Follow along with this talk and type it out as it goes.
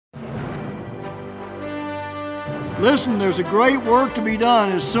Listen, there's a great work to be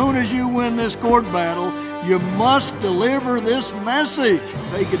done. As soon as you win this court battle, you must deliver this message.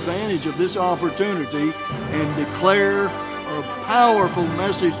 Take advantage of this opportunity and declare a powerful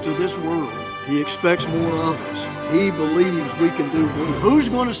message to this world. He expects more of us. He believes we can do more. Who's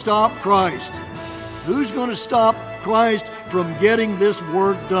going to stop Christ? Who's going to stop Christ from getting this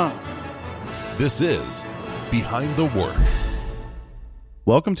work done? This is Behind the Work.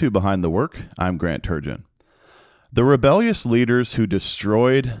 Welcome to Behind the Work. I'm Grant Turgeon. The rebellious leaders who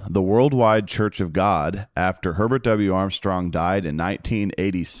destroyed the worldwide Church of God after Herbert W. Armstrong died in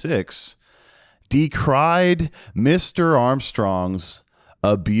 1986 decried Mr. Armstrong's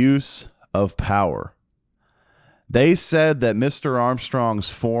abuse of power. They said that Mr. Armstrong's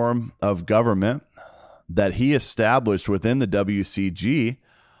form of government that he established within the WCG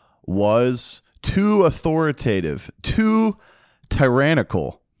was too authoritative, too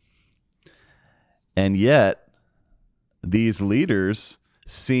tyrannical. And yet, these leaders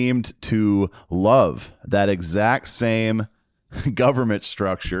seemed to love that exact same government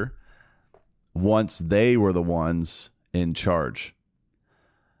structure once they were the ones in charge.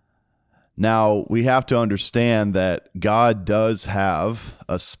 Now, we have to understand that God does have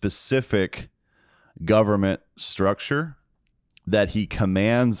a specific government structure that he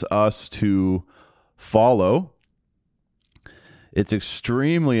commands us to follow. It's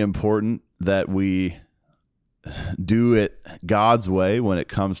extremely important that we do it God's way when it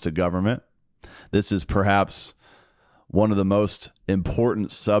comes to government. This is perhaps one of the most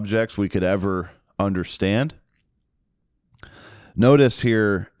important subjects we could ever understand. Notice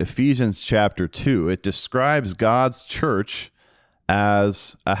here, Ephesians chapter 2, it describes God's church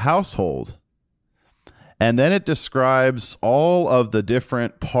as a household. And then it describes all of the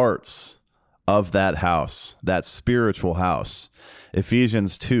different parts of that house, that spiritual house.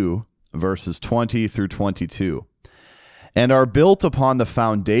 Ephesians 2, verses 20 through 22. And are built upon the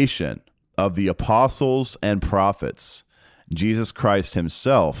foundation of the apostles and prophets, Jesus Christ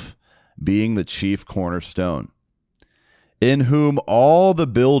himself being the chief cornerstone, in whom all the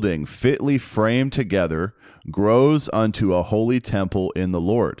building fitly framed together grows unto a holy temple in the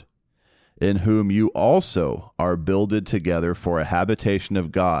Lord, in whom you also are builded together for a habitation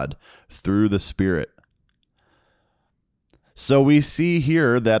of God through the Spirit. So we see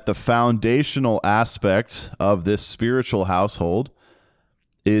here that the foundational aspect of this spiritual household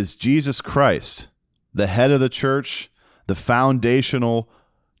is Jesus Christ, the head of the church, the foundational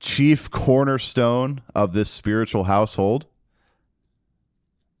chief cornerstone of this spiritual household.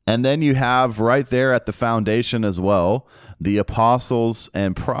 And then you have right there at the foundation as well, the apostles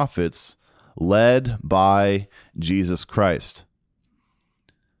and prophets led by Jesus Christ.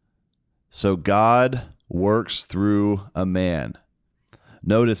 So God works through a man.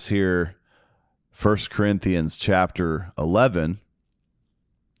 Notice here, 1 Corinthians chapter 11,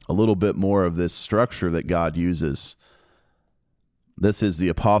 a little bit more of this structure that God uses. This is the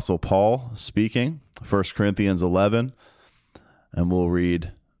Apostle Paul speaking, 1 Corinthians 11, and we'll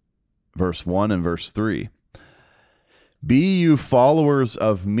read verse 1 and verse 3. Be you followers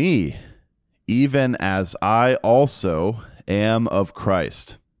of me, even as I also am of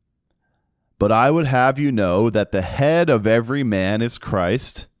Christ. But I would have you know that the head of every man is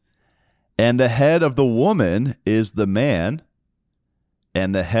Christ, and the head of the woman is the man,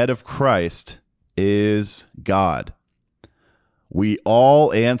 and the head of Christ is God. We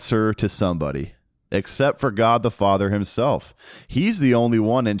all answer to somebody, except for God the Father himself. He's the only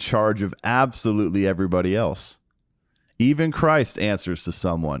one in charge of absolutely everybody else. Even Christ answers to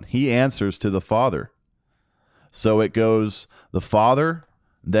someone. He answers to the Father. So it goes the Father,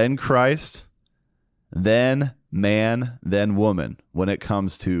 then Christ, then man, then woman, when it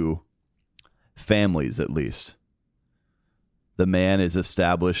comes to families, at least. The man is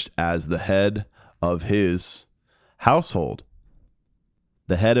established as the head of his household,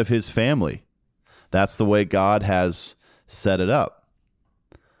 the head of his family. That's the way God has set it up.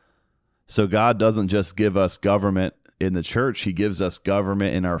 So God doesn't just give us government in the church. He gives us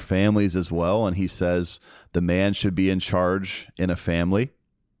government in our families as well. And he says the man should be in charge in a family.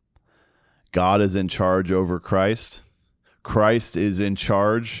 God is in charge over Christ. Christ is in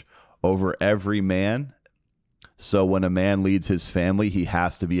charge over every man. So when a man leads his family, he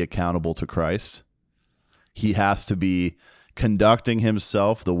has to be accountable to Christ. He has to be conducting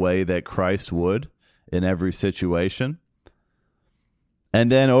himself the way that Christ would in every situation.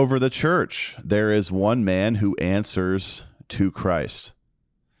 And then over the church, there is one man who answers to Christ.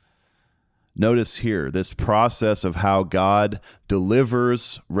 Notice here this process of how God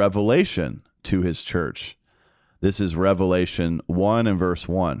delivers revelation to his church. This is Revelation 1 and verse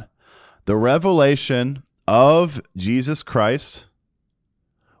 1. The revelation of Jesus Christ,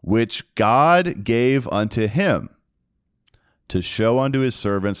 which God gave unto him to show unto his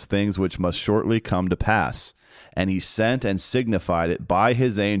servants things which must shortly come to pass. And he sent and signified it by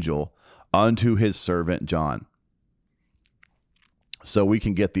his angel unto his servant John. So we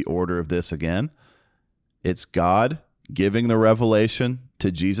can get the order of this again. It's God giving the revelation to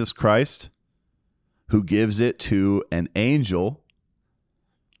Jesus Christ, who gives it to an angel,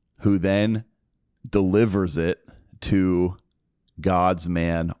 who then delivers it to God's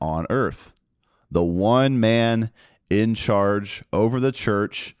man on earth. The one man in charge over the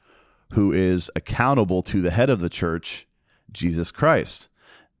church, who is accountable to the head of the church, Jesus Christ.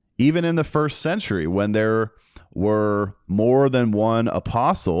 Even in the first century, when there were more than one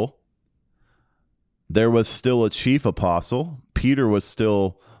apostle, there was still a chief apostle. Peter was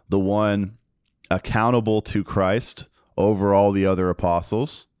still the one accountable to Christ over all the other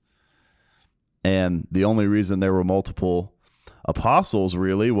apostles. And the only reason there were multiple apostles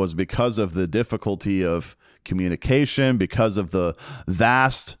really was because of the difficulty of communication, because of the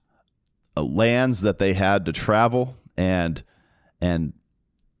vast lands that they had to travel and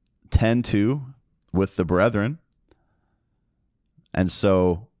tend to with the brethren. And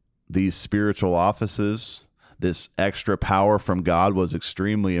so these spiritual offices, this extra power from God was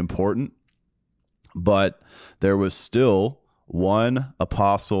extremely important. But there was still one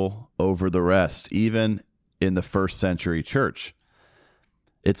apostle over the rest, even in the first century church.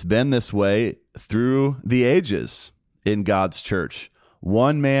 It's been this way through the ages in God's church.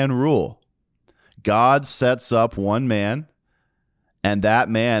 One man rule. God sets up one man, and that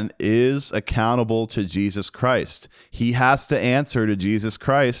man is accountable to Jesus Christ. He has to answer to Jesus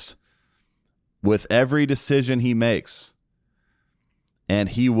Christ with every decision he makes, and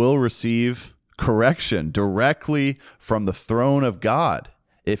he will receive correction directly from the throne of God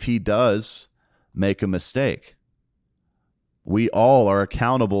if he does make a mistake. We all are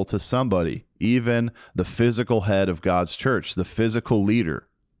accountable to somebody, even the physical head of God's church, the physical leader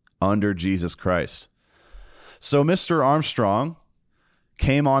under Jesus Christ. So Mr. Armstrong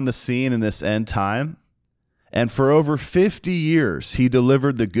came on the scene in this end time, and for over 50 years, he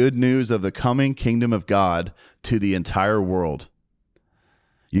delivered the good news of the coming kingdom of God to the entire world.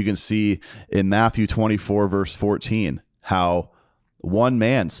 You can see in Matthew 24, verse 14, how one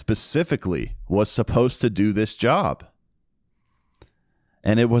man specifically was supposed to do this job.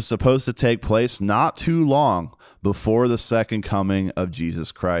 And it was supposed to take place not too long before the second coming of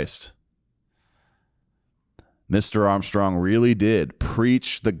Jesus Christ. Mr. Armstrong really did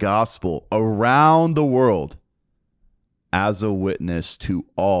preach the gospel around the world as a witness to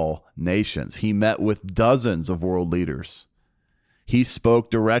all nations. He met with dozens of world leaders. He spoke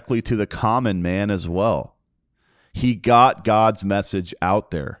directly to the common man as well. He got God's message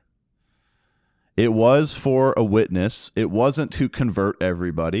out there. It was for a witness. It wasn't to convert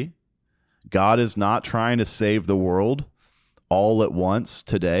everybody. God is not trying to save the world all at once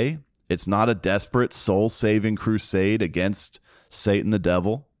today. It's not a desperate soul-saving crusade against Satan the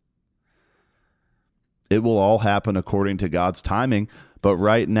devil. It will all happen according to God's timing, but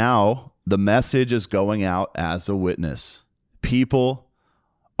right now, the message is going out as a witness. People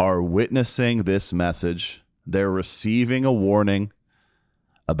are witnessing this message. They're receiving a warning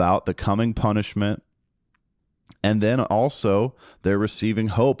about the coming punishment, and then also they're receiving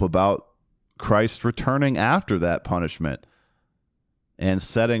hope about Christ returning after that punishment and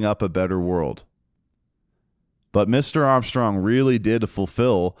setting up a better world. But Mr. Armstrong really did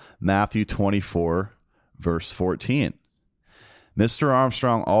fulfill Matthew 24, verse 14. Mr.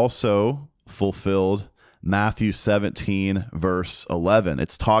 Armstrong also fulfilled Matthew 17, verse 11.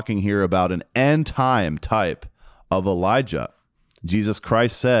 It's talking here about an end time type of Elijah. Jesus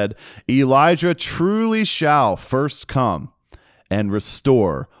Christ said, Elijah truly shall first come and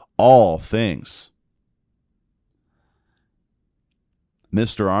restore all things.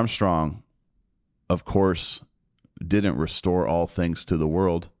 Mr. Armstrong, of course, didn't restore all things to the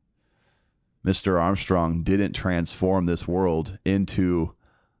world. Mr. Armstrong didn't transform this world into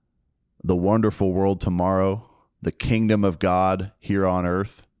the wonderful world tomorrow, the kingdom of God here on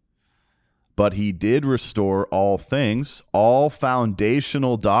earth. But he did restore all things, all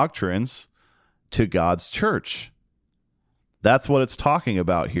foundational doctrines to God's church. That's what it's talking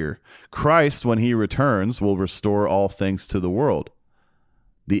about here. Christ, when he returns, will restore all things to the world.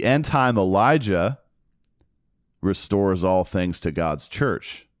 The end time Elijah restores all things to God's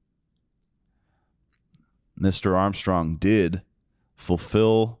church. Mr. Armstrong did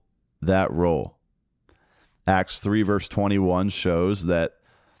fulfill that role. Acts 3 verse 21 shows that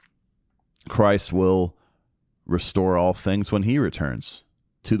Christ will restore all things when he returns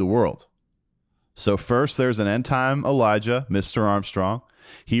to the world. So first there's an end time Elijah, Mr. Armstrong.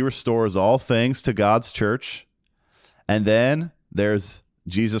 He restores all things to God's church. And then there's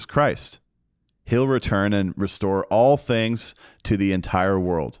Jesus Christ. He'll return and restore all things to the entire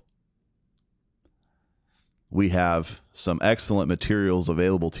world. We have some excellent materials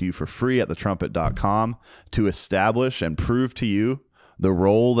available to you for free at thetrumpet.com to establish and prove to you the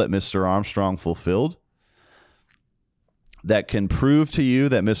role that Mr. Armstrong fulfilled, that can prove to you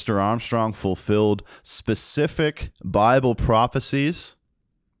that Mr. Armstrong fulfilled specific Bible prophecies.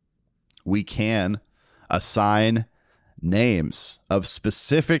 We can assign names of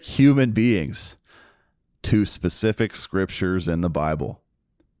specific human beings to specific scriptures in the Bible.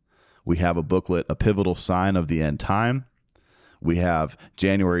 We have a booklet, A Pivotal Sign of the End Time. We have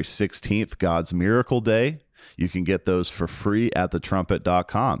January 16th, God's Miracle Day. You can get those for free at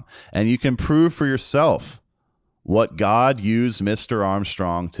thetrumpet.com. And you can prove for yourself what God used Mr.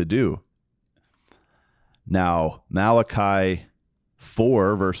 Armstrong to do. Now, Malachi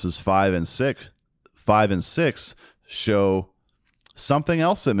 4 verses 5 and 6 show something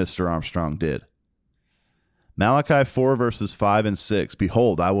else that Mr. Armstrong did. Malachi 4 verses 5 and 6,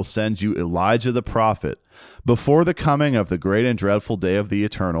 Behold, I will send you Elijah the prophet before the coming of the great and dreadful day of the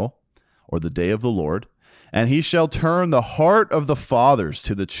eternal, or the day of the Lord, and he shall turn the heart of the fathers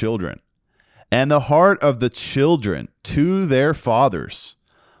to the children, and the heart of the children to their fathers,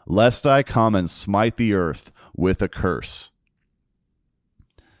 lest I come and smite the earth with a curse.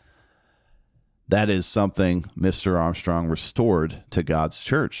 That is something Mr. Armstrong restored to God's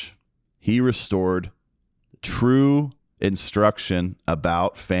church. He restored true instruction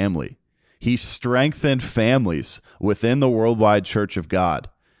about family. He strengthened families within the Worldwide Church of God.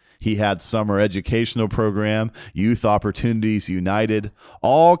 He had summer educational program, Youth Opportunities United,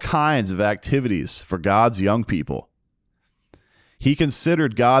 all kinds of activities for God's young people. He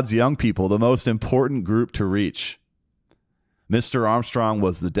considered God's young people the most important group to reach. Mr. Armstrong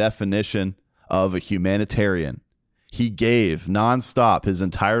was the definition of a humanitarian. He gave nonstop his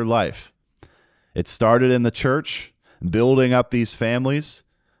entire life. It started in the church, building up these families,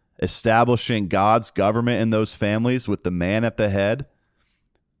 establishing God's government in those families with the man at the head,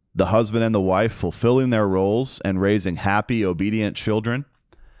 the husband and the wife fulfilling their roles and raising happy, obedient children.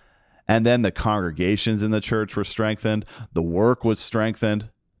 And then the congregations in the church were strengthened. The work was strengthened.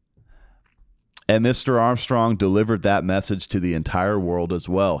 And Mr. Armstrong delivered that message to the entire world as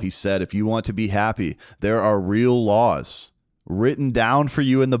well. He said, if you want to be happy, there are real laws written down for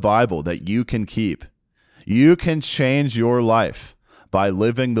you in the Bible that you can keep. You can change your life by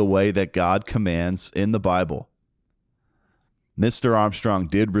living the way that God commands in the Bible. Mr. Armstrong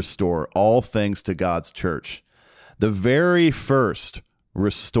did restore all things to God's church. The very first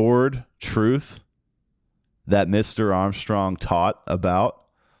restored truth that Mr. Armstrong taught about,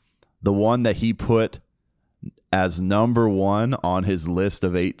 the one that he put as number one on his list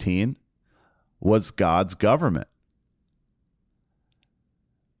of 18, was God's government.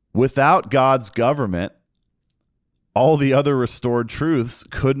 Without God's government, all the other restored truths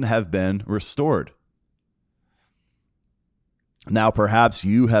couldn't have been restored. Now, perhaps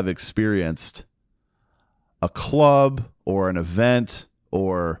you have experienced a club or an event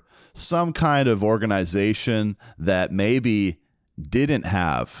or some kind of organization that maybe didn't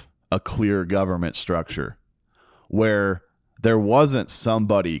have a clear government structure, where there wasn't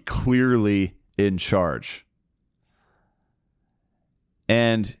somebody clearly in charge.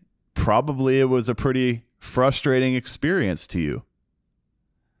 And probably it was a pretty frustrating experience to you.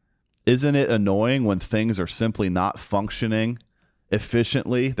 Isn't it annoying when things are simply not functioning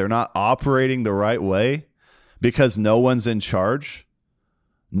efficiently? They're not operating the right way because no one's in charge.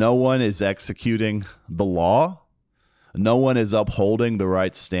 No one is executing the law. No one is upholding the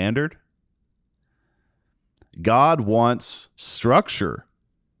right standard. God wants structure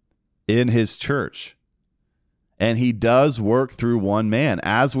in his church. And he does work through one man,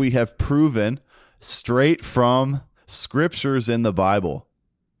 as we have proven straight from scriptures in the Bible.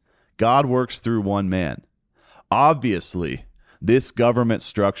 God works through one man. Obviously, this government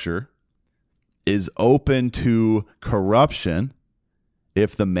structure is open to corruption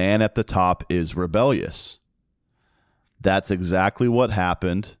if the man at the top is rebellious. That's exactly what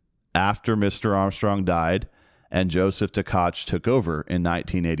happened after Mr. Armstrong died and Joseph Tkach took over in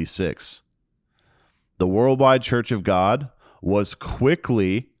 1986. The Worldwide Church of God was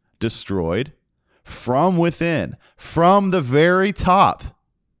quickly destroyed from within, from the very top,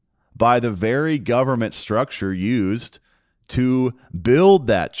 by the very government structure used to build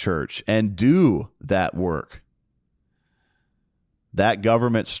that church and do that work. That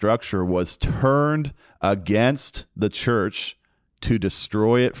government structure was turned against the church to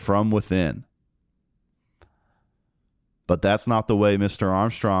destroy it from within. But that's not the way Mr.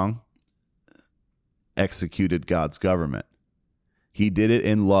 Armstrong executed God's government. He did it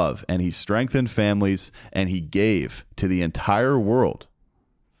in love, and he strengthened families, and he gave to the entire world.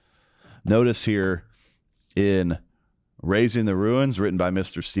 Notice here in Raising the Ruins, written by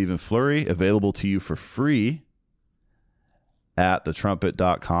Mr. Stephen Flurry, available to you for free at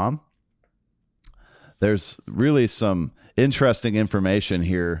thetrumpet.com. There's really some interesting information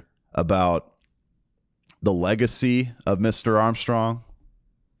here about the legacy of Mr. Armstrong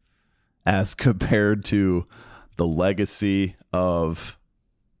as compared to the legacy of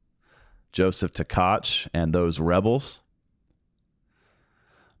Joseph Tkach and those rebels.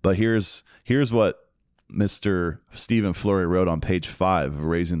 But here's what Mr. Stephen Flurry wrote on page 5 of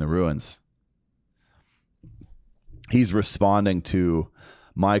Raising the Ruins. He's responding to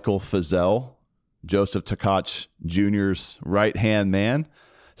Michael Feazell, Joseph Tkach Jr.'s right-hand man,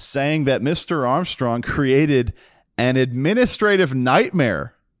 saying that Mr. Armstrong created an administrative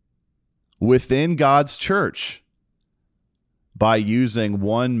nightmare within God's church by using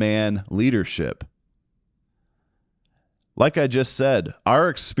one-man leadership. Like I just said, our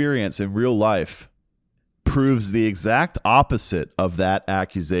experience in real life proves the exact opposite of that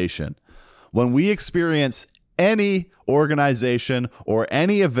accusation. When we experience any organization or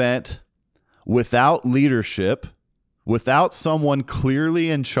any event without leadership, without someone clearly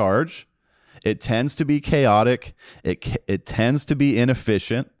in charge, it tends to be chaotic, it tends to be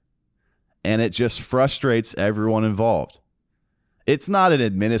inefficient, and it just frustrates everyone involved. It's not an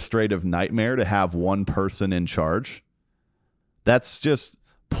administrative nightmare to have one person in charge. That's just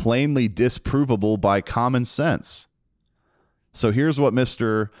plainly disprovable by common sense. So here's what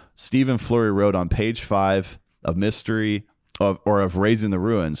Mr. Stephen Flurry wrote on page 5 of Raising the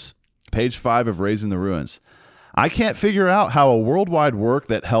Ruins. Page 5 of Raising the Ruins. I can't figure out how a worldwide work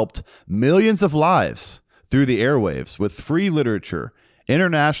that helped millions of lives through the airwaves with free literature,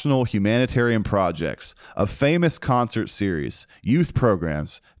 international humanitarian projects, a famous concert series, youth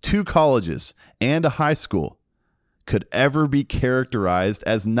programs, 2 colleges, and a high school could ever be characterized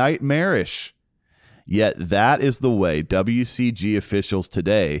as nightmarish. Yet that is the way WCG officials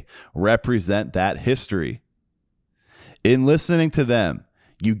today represent that history. In listening to them,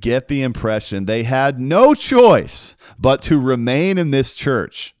 you get the impression they had no choice but to remain in this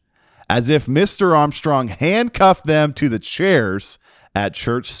church, as if Mr. Armstrong handcuffed them to the chairs at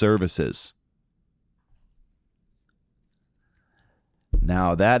church services.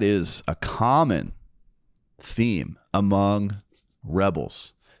 Now, that is a common theme among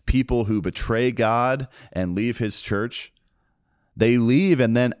rebels, people who betray God and leave his church. They leave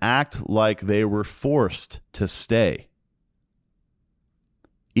and then act like they were forced to stay,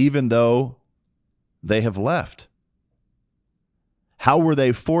 even though they have left. How were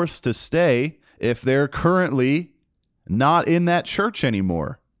they forced to stay if they're currently not in that church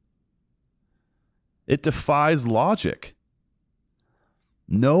anymore? It defies logic.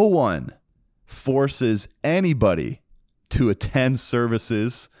 No one forces anybody to attend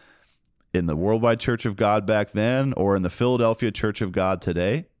services in the Worldwide Church of God back then or in the Philadelphia Church of God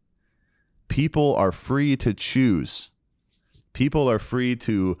today. People are free to choose. People are free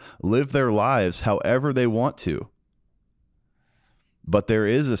to live their lives however they want to. But there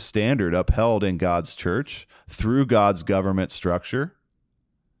is a standard upheld in God's church through God's government structure.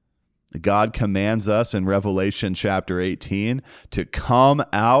 God commands us in Revelation chapter 18 to come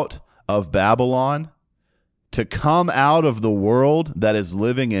out of Babylon, to come out of the world that is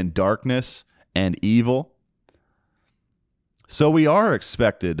living in darkness and evil. So we are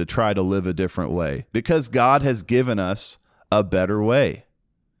expected to try to live a different way because God has given us a better way.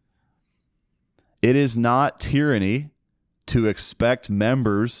 It is not tyranny to expect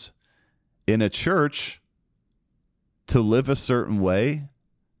members in a church to live a certain way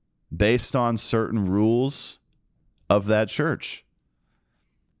based on certain rules of that church,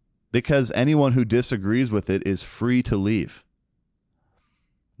 because anyone who disagrees with it is free to leave.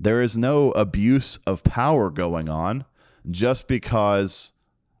 There is no abuse of power going on just because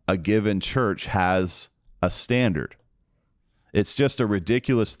a given church has a standard. It's just a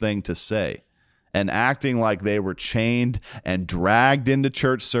ridiculous thing to say. And acting like they were chained and dragged into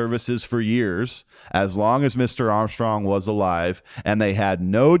church services for years, as long as Mr. Armstrong was alive, and they had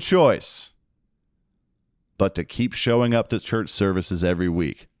no choice but to keep showing up to church services every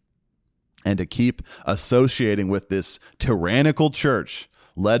week and to keep associating with this tyrannical church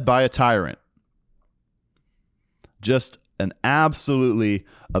led by a tyrant. Just an absolutely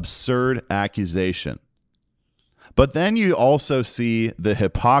absurd accusation. But then you also see the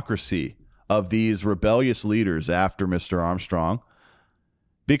hypocrisy of these rebellious leaders after Mr. Armstrong.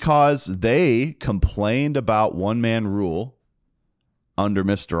 because they complained about one-man rule under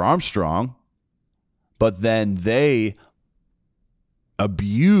Mr. Armstrong, but then they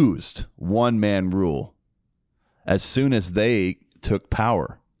abused one-man rule as soon as they took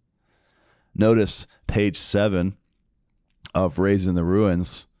power. Notice page 7 of Raising the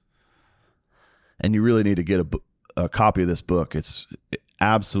Ruins, and you really need to get a copy of this book. It's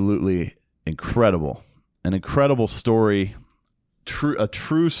absolutely incredible. An incredible story, a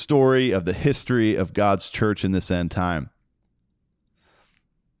true story of the history of God's church in this end time.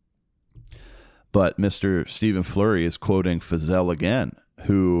 But Mr. Stephen Flurry is quoting Feazell again,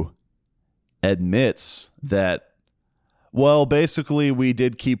 who admits that, well, basically we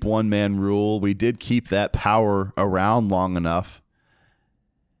did keep one-man rule. We did keep that power around long enough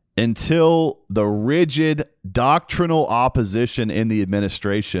until the rigid doctrinal opposition in the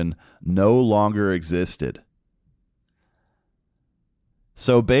administration no longer existed.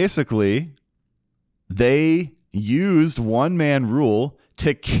 So basically, they used one-man rule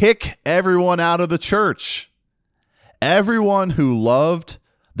to kick everyone out of the church. Everyone who loved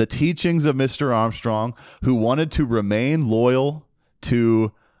the teachings of Mr. Armstrong, who wanted to remain loyal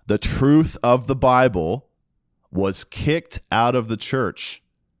to the truth of the Bible, was kicked out of the church.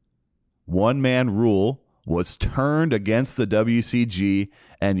 One-man rule was turned against the WCG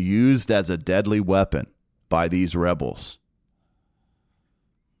and used as a deadly weapon by these rebels.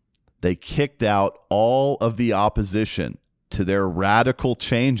 They kicked out all of the opposition to their radical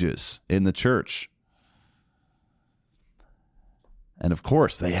changes in the church. And of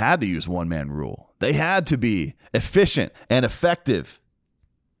course, they had to use one-man rule. They had to be efficient and effective,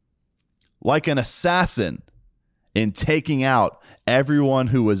 like an assassin, in taking out everyone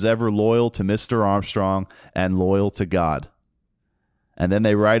who was ever loyal to Mr. Armstrong and loyal to God. And then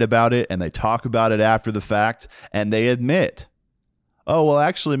they write about it and they talk about it after the fact, and they admit, oh, well,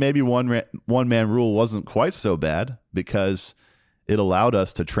 actually, maybe one-man rule wasn't quite so bad because it allowed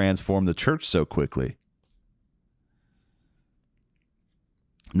us to transform the church so quickly.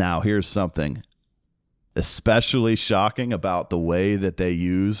 Now, here's something especially shocking about the way that they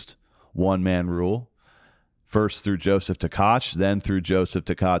used one-man rule. First through Joseph Tkach, then through Joseph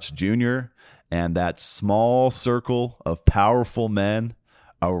Tkach Jr., and that small circle of powerful men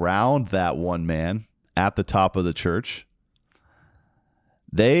around that one man at the top of the church.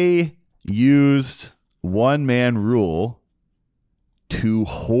 They used one-man rule to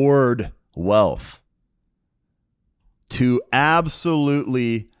hoard wealth, to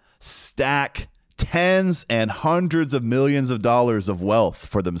absolutely stack tens and hundreds of millions of dollars of wealth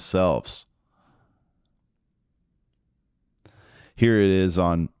for themselves. Here it is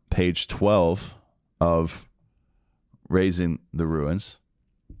on page 12 of Raising the Ruins.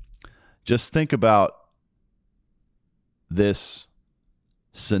 Just think about this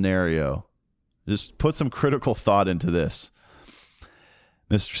scenario. Just put some critical thought into this.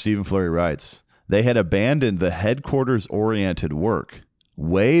 Mr. Stephen Flurry writes, they had abandoned the headquarters-oriented work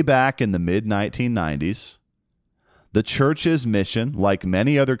way back in the mid-1990s. The church's mission, like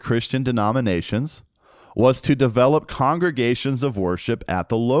many other Christian denominations, was to develop congregations of worship at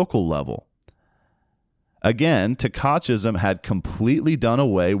the local level. Again, Tkachism had completely done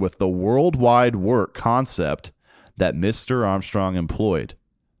away with the worldwide work concept that Mr. Armstrong employed.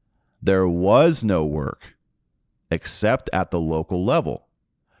 There was no work except at the local level.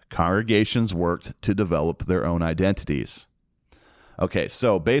 Congregations worked to develop their own identities. Okay,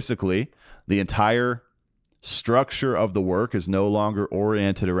 so basically, the entire structure of the work is no longer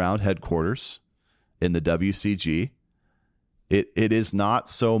oriented around headquarters in the WCG. It is not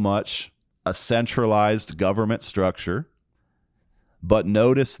so much a centralized government structure, but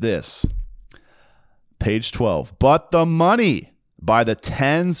notice this, page 12. But the money by the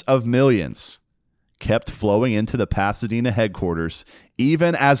tens of millions kept flowing into the Pasadena headquarters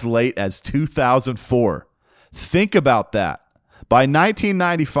even as late as 2004. Think about that. By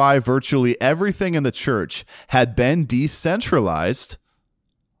 1995, virtually everything in the church had been decentralized,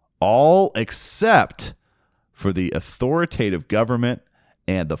 all except for the authoritative government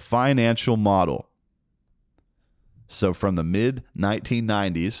and the financial model. So from the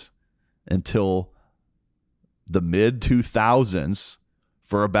mid-1990s until the mid-2000s,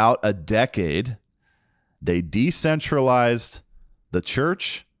 for about a decade, they decentralized the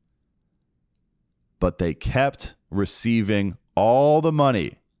church, but they kept receiving all the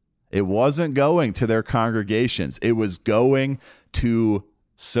money. It wasn't going to their congregations. It was going to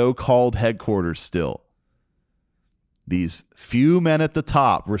so-called headquarters still. These few men at the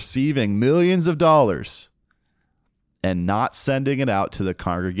top receiving millions of dollars and not sending it out to the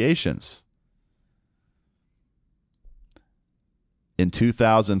congregations. In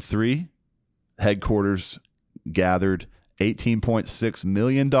 2003, headquarters gathered $18.6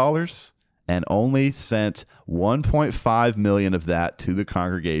 million and only sent $1.5 million of that to the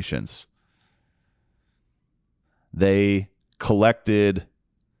congregations. They collected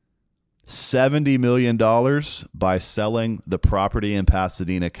 $70 million by selling the property in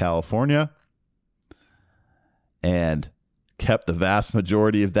Pasadena, California, and kept the vast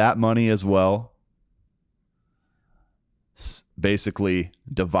majority of that money as well, basically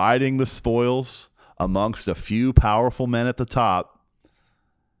dividing the spoils amongst a few powerful men at the top,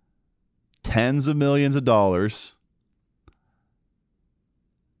 tens of millions of dollars,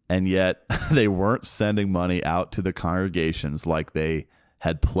 and yet they weren't sending money out to the congregations like they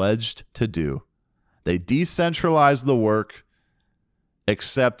had pledged to do. They decentralized the work,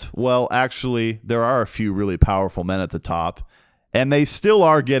 except, well, actually, there are a few really powerful men at the top, and they still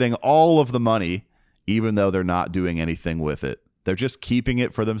are getting all of the money, even though they're not doing anything with it. They're just keeping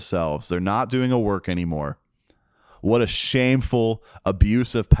it for themselves. They're not doing a work anymore. What a shameful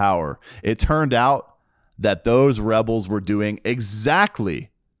abuse of power. It turned out that those rebels were doing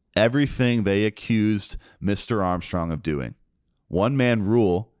exactly everything they accused Mr. Armstrong of doing. One-man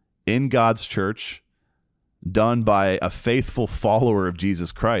rule in God's church, done by a faithful follower of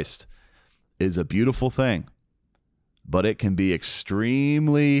Jesus Christ, is a beautiful thing, but it can be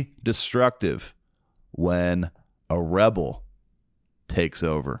extremely destructive when a rebel takes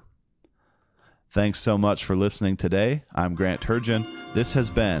over. Thanks so much for listening today. I'm Grant Turgeon. This has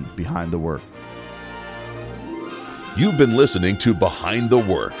been Behind the Work. You've been listening to Behind the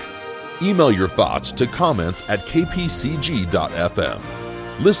Work. Email your thoughts to comments@kpcg.fm.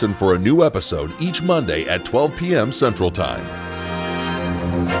 Listen for a new episode each Monday at 12 p.m. Central Time.